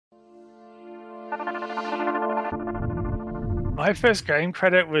My first game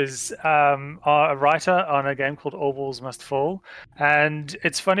credit was a writer on a game called All Walls Must Fall, and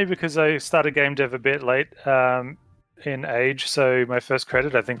it's funny because I started game dev a bit late in age. So my first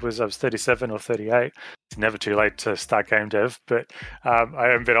credit, I think, was I was 37 or 38. It's never too late to start game dev, but I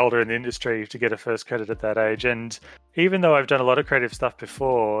am a bit older in the industry to get a first credit at that age. And even though I've done a lot of creative stuff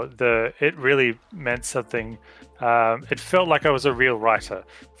before, it really meant something. It felt like I was a real writer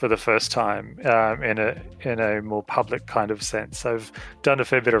for the first time in a more public kind of sense. I've done a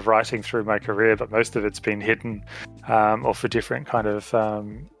fair bit of writing through my career, but most of it's been hidden or for different kind of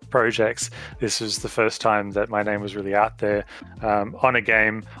projects. This was the first time that my name was really out there on a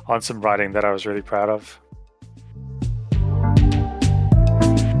game, on some writing that I was really proud of.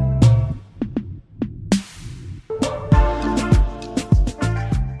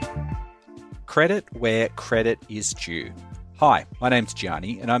 Credit where credit is due. Hi, my name's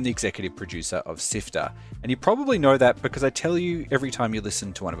Gianni and I'm the executive producer of Sifter. And you probably know that because I tell you every time you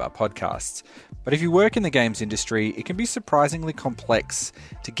listen to one of our podcasts. But if you work in the games industry, it can be surprisingly complex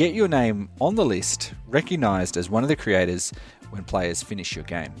to get your name on the list, recognised as one of the creators when players finish your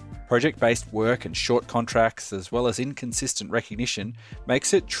game. Project-based work and short contracts, as well as inconsistent recognition,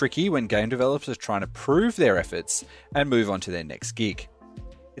 makes it tricky when game developers are trying to prove their efforts and move on to their next gig.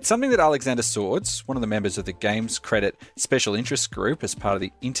 It's something that Alexander Swords, one of the members of the Games Credit Special Interest Group as part of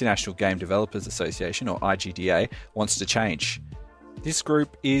the International Game Developers Association, or IGDA, wants to change. This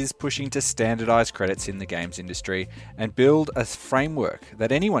group is pushing to standardise credits in the games industry and build a framework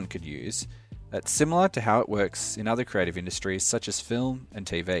that anyone could use that's similar to how it works in other creative industries such as film and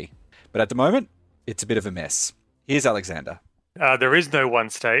TV. But at the moment, it's a bit of a mess. Here's Alexander. There is no one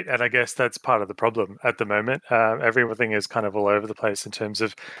state, and I guess that's part of the problem at the moment. Everything is kind of all over the place in terms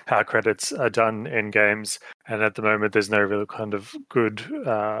of how credits are done in games, and at the moment there's no real kind of good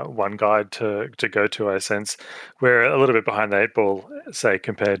one guide to go to, I sense. We're a little bit behind the eight ball, say,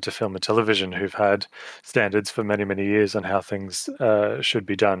 compared to film and television, who've had standards for many, many years on how things should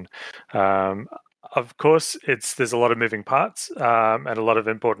be done. Of course, there's a lot of moving parts and a lot of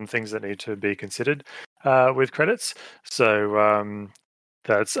important things that need to be considered with credits. So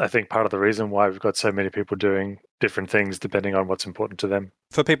that's, I think, part of the reason why we've got so many people doing different things depending on what's important to them.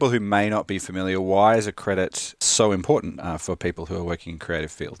 For people who may not be familiar, why is a credit so important for people who are working in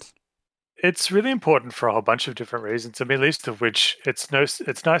creative fields? It's really important for a whole bunch of different reasons. I mean, least of which, it's nice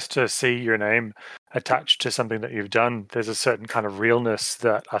to see your name attached to something that you've done. There's a certain kind of realness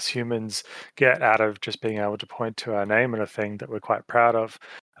that us humans get out of just being able to point to our name and a thing that we're quite proud of.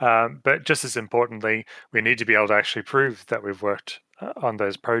 But just as importantly, we need to be able to actually prove that we've worked on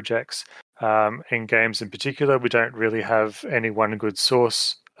those projects. In games in particular, we don't really have any one good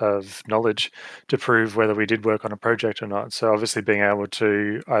source of knowledge to prove whether we did work on a project or not. So obviously being able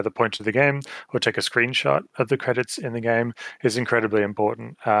to either point to the game or take a screenshot of the credits in the game is incredibly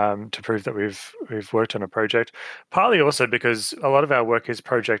important to prove that we've worked on a project. Partly also because a lot of our work is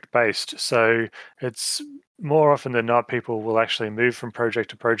project based. So it's more often than not, people will actually move from project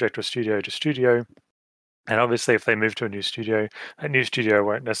to project or studio to studio. And obviously, if they move to a new studio, that new studio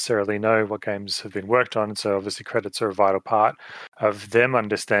won't necessarily know what games have been worked on. So obviously, credits are a vital part of them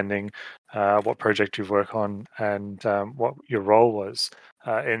understanding what project you've worked on and what your role was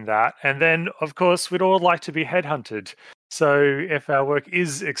in that. And then, of course, we'd all like to be headhunted. So if our work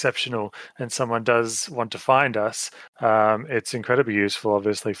is exceptional and someone does want to find us, it's incredibly useful,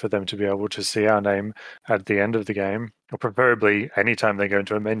 obviously, for them to be able to see our name at the end of the game, or preferably anytime they go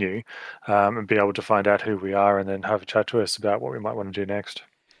into a menu, and be able to find out who we are and then have a chat to us about what we might want to do next.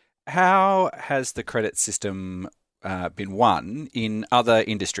 How has the credit system been won in other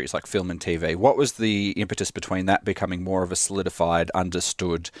industries like film and TV? What was the impetus between that becoming more of a solidified,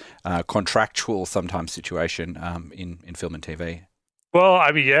 understood, contractual sometimes situation in film and TV? Well,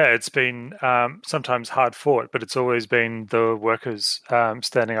 I mean, yeah, it's been sometimes hard fought, but it's always been the workers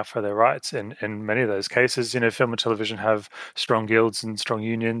standing up for their rights. In many of those cases, film and television have strong guilds and strong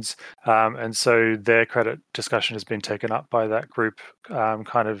unions, and so their credit discussion has been taken up by that group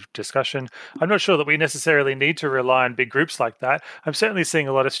kind of discussion. I'm not sure that we necessarily need to rely on big groups like that. I'm certainly seeing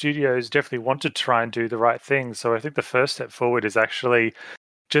a lot of studios definitely want to try and do the right thing. So I think the first step forward is actually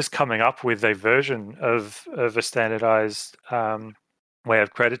just coming up with a version of a standardized way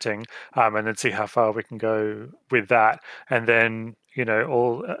of crediting, and then see how far we can go with that, and then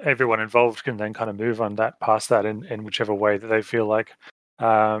everyone involved can then kind of move on that past that in whichever way that they feel like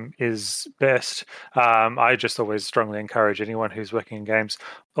is best. I just always strongly encourage anyone who's working in games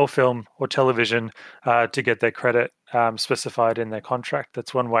or film or television to get their credit specified in their contract.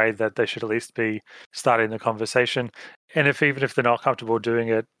 That's one way that they should at least be starting the conversation. And even if they're not comfortable doing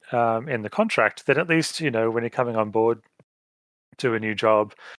it in the contract, then at least, when you're coming on board to a new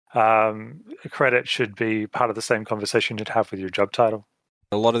job, credit should be part of the same conversation you'd have with your job title.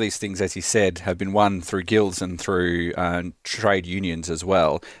 A lot of these things, as you said, have been won through guilds and through trade unions as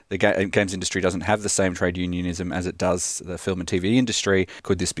well. The games industry doesn't have the same trade unionism as it does the film and TV industry.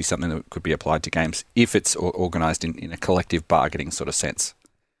 Could this be something that could be applied to games if it's organised in a collective bargaining sort of sense?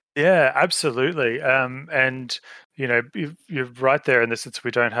 Yeah, absolutely. And you're right there in the sense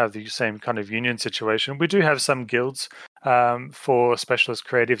we don't have the same kind of union situation. We do have some guilds for specialist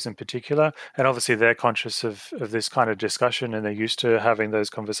creatives in particular, and obviously they're conscious of this kind of discussion and they're used to having those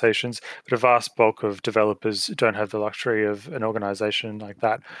conversations. But a vast bulk of developers don't have the luxury of an organization like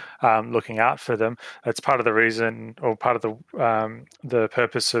that looking out for them. That's part of the reason, or part of the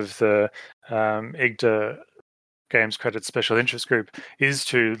purpose of the IGDA Games Credit Special Interest Group is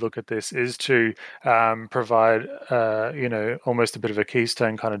to look at this, is to provide, almost a bit of a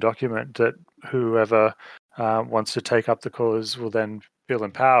keystone kind of document that whoever wants to take up the cause will then feel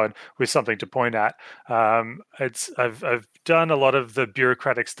empowered with something to point at. I've done a lot of the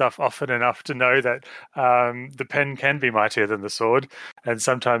bureaucratic stuff often enough to know that the pen can be mightier than the sword, and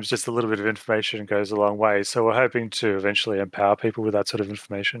sometimes just a little bit of information goes a long way. So we're hoping to eventually empower people with that sort of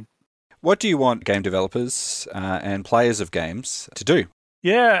information. What do you want game developers and players of games to do?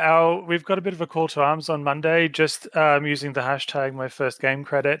 Yeah, we've got a bit of a call to arms on Monday, just using the hashtag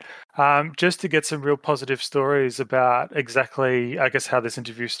 #MyFirstGameCredit, just to get some real positive stories about exactly, I guess, how this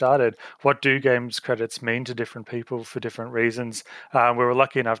interview started. What do games credits mean to different people for different reasons? We were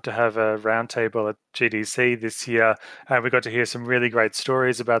lucky enough to have a roundtable at GDC this year, and we got to hear some really great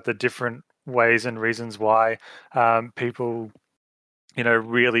stories about the different ways and reasons why people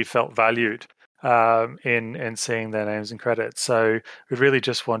really felt valued in seeing their names and credits. So we really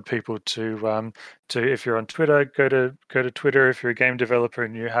just want people to if you're on Twitter, go to Twitter. If you're a game developer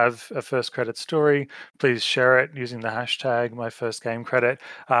and you have a first credit story, please share it using the hashtag #MyFirstGameCredit.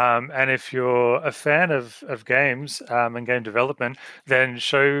 And if you're a fan of games and game development, then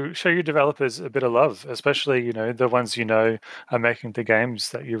show your developers a bit of love, especially the ones are making the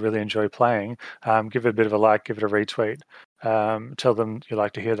games that you really enjoy playing. Give it a bit of a like, give it a retweet. Tell them you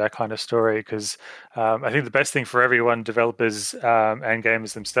like to hear that kind of story, because I think the best thing for everyone, developers and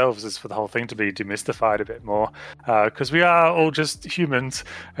gamers themselves, is for the whole thing to be demystified a bit more, because we are all just humans,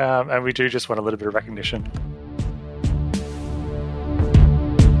 and we do just want a little bit of recognition.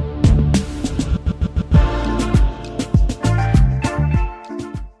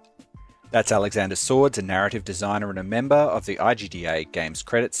 That's Alexander Swords, a narrative designer and a member of the IGDA Games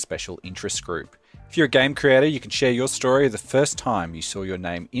Credits Special Interest Group. If you're a game creator, you can share your story of the first time you saw your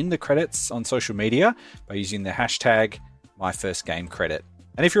name in the credits on social media by using the hashtag #MyFirstGameCredit.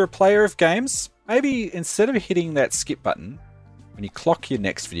 And if you're a player of games, maybe instead of hitting that skip button when you clock your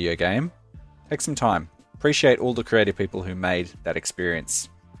next video game, take some time. Appreciate all the creative people who made that experience.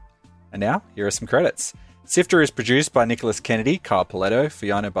 And now, here are some credits. Sifter is produced by Nicholas Kennedy, Kyle Paletto,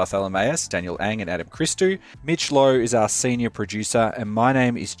 Fiona Bartholomaeus, Daniel Ang and Adam Christou. Mitch Lowe is our senior producer, and my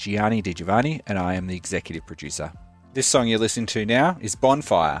name is Gianni Di Giovanni, and I am the executive producer. This song you're listening to now is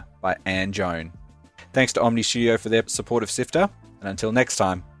Bonfire by Anne Joan. Thanks to Omni Studio for their support of Sifter, and until next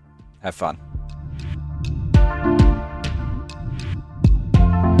time, have fun.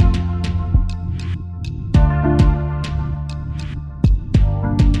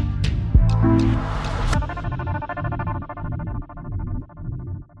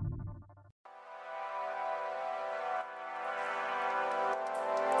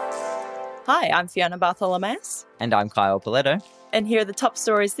 Hi, I'm Fiona Bartholomaeus. And I'm Kyle Paletto. And here are the top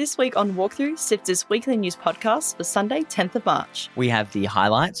stories this week on Walkthrough, Sifter's weekly news podcast for Sunday, 10th of March. We have the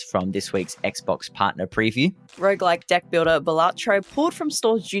highlights from this week's Xbox partner preview. Roguelike deck builder Balatro pulled from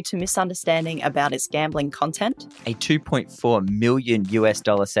stores due to misunderstanding about its gambling content. A $2.4 million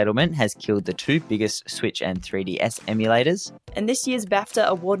settlement has killed the two biggest Switch and 3DS emulators. And this year's BAFTA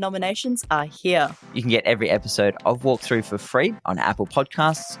award nominations are here. You can get every episode of Walkthrough for free on Apple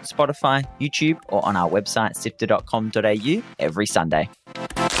Podcasts, Spotify, YouTube, or on our website sifter.com.au every Sunday.